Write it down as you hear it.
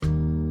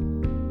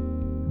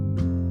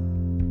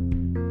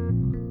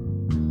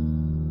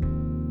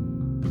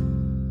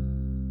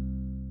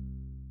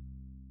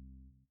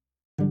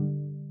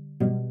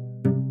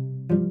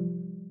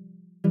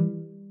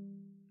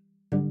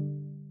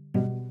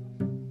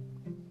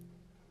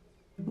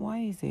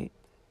Why is it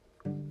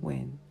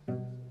when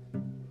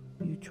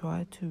you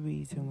try to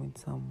reason with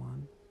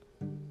someone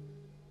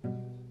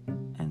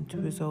and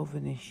to resolve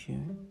an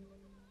issue,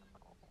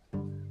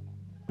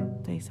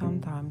 they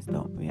sometimes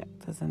don't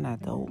react as an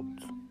adult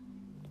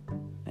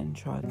and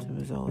try to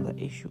resolve that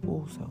issue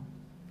also,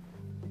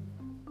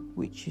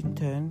 which in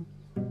turn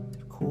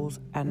cause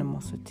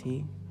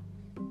animosity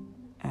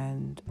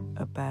and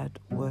a bad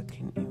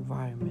working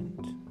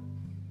environment?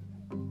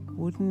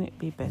 Wouldn't it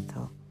be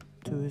better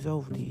to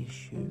resolve the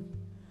issue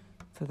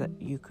so that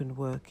you can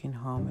work in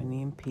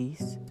harmony and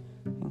peace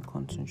and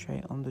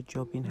concentrate on the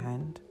job in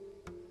hand?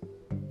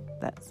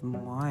 That's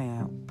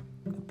my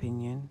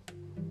opinion,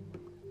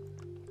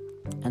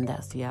 and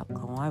that's the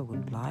outcome I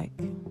would like.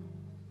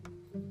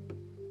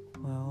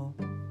 Well,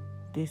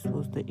 this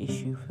was the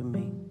issue for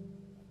me,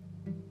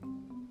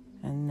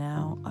 and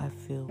now I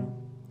feel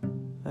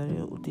a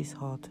little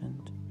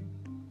disheartened,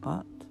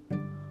 but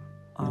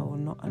I will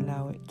not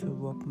allow it to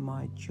rob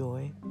my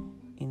joy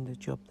in the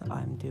job that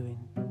I'm doing,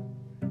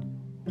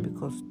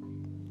 because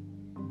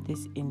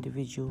this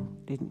individual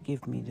didn't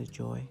give me the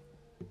joy,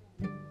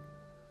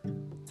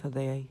 so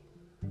they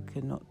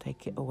cannot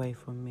take it away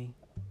from me.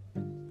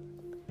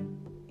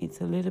 It's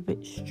a little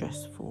bit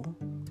stressful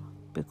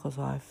because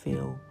I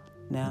feel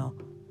now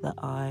that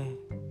I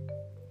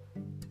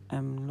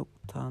am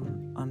looked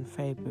on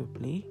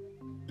unfavorably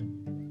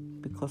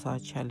because I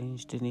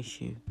challenged an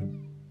issue,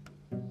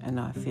 and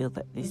I feel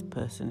that this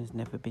person has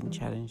never been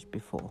challenged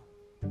before.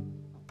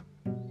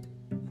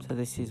 So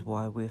this is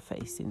why we're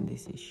facing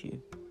this issue.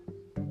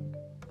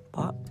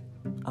 But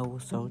I will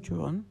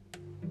soldier on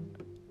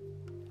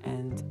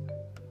and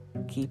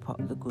keep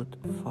up the good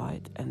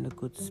fight and the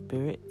good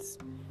spirits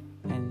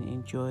and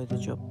enjoy the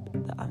job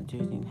that I'm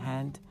doing in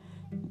hand,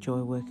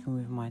 enjoy working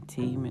with my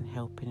team and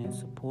helping and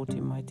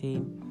supporting my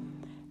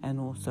team, and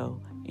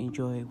also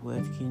enjoy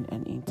working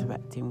and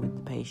interacting with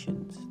the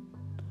patients.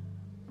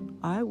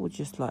 I would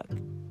just like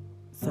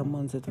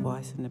someone's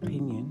advice and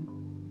opinion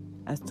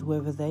as to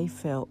whether they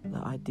felt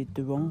that I did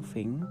the wrong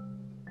thing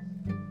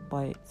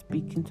by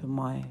speaking to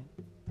my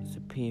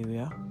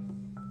superior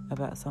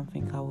about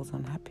something I was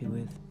unhappy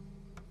with.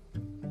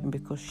 And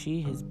because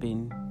she has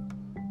been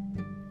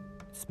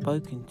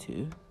spoken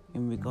to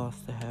in regards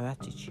to her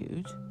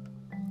attitude,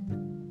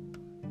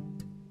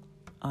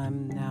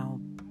 I'm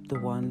now the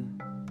one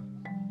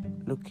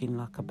looking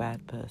like a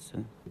bad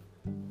person.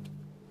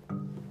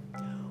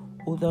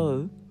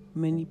 Although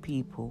many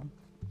people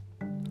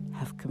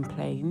have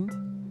complained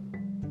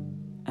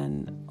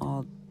and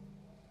are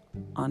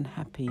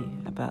unhappy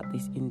about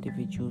this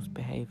individual's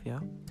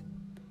behaviour,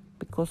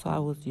 because I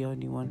was the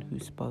only one who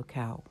spoke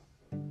out,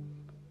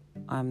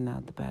 I'm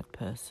now the bad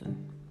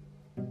person.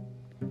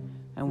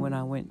 And when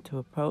I went to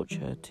approach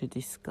her to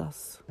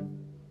discuss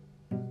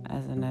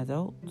as an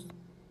adult,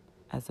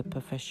 as a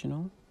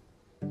professional,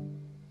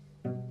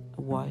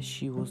 why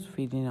she was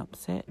feeling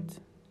upset,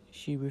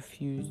 she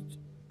refused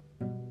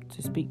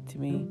to speak to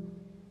me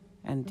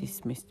and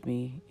dismissed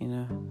me in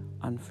an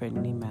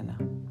unfriendly manner.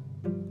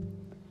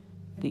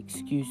 The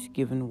excuse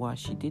given why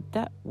she did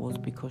that was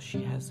because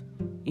she has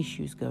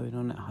issues going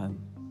on at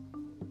home.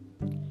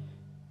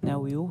 Now,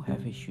 we all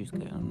have issues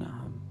going on at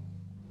home,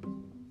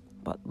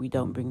 but we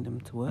don't bring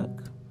them to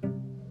work,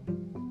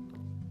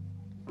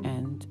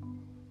 and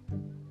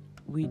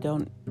we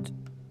don't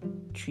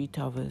treat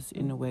others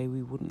in a way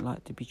we wouldn't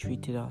like to be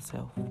treated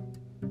ourselves.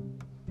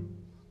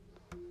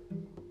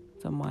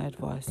 So my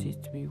advice is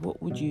to be,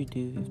 what would you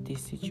do if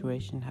this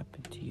situation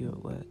happened to you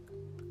at work?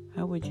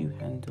 How would you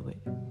handle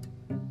it?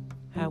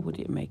 How would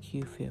it make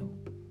you feel?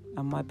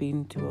 Am I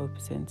being too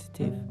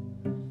oversensitive?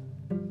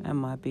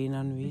 Am I being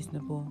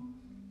unreasonable?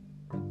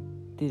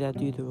 Did I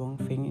do the wrong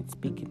thing in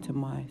speaking to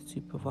my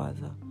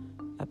supervisor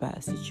about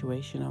a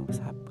situation I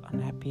was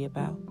unhappy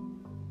about?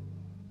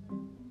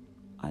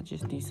 I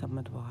just need some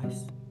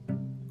advice,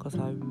 because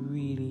I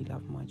really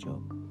love my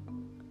job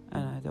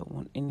and I don't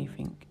want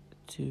anything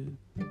to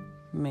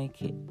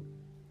make it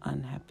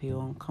unhappy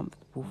or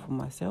uncomfortable for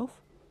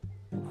myself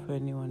or for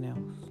anyone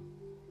else.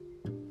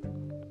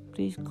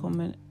 Please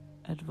comment,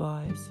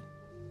 advise,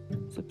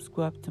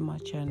 subscribe to my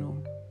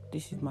channel.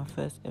 This is my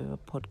first ever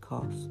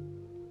podcast.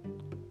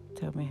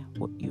 Tell me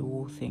what you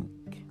all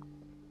think.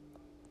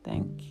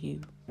 Thank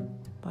you.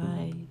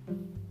 Bye.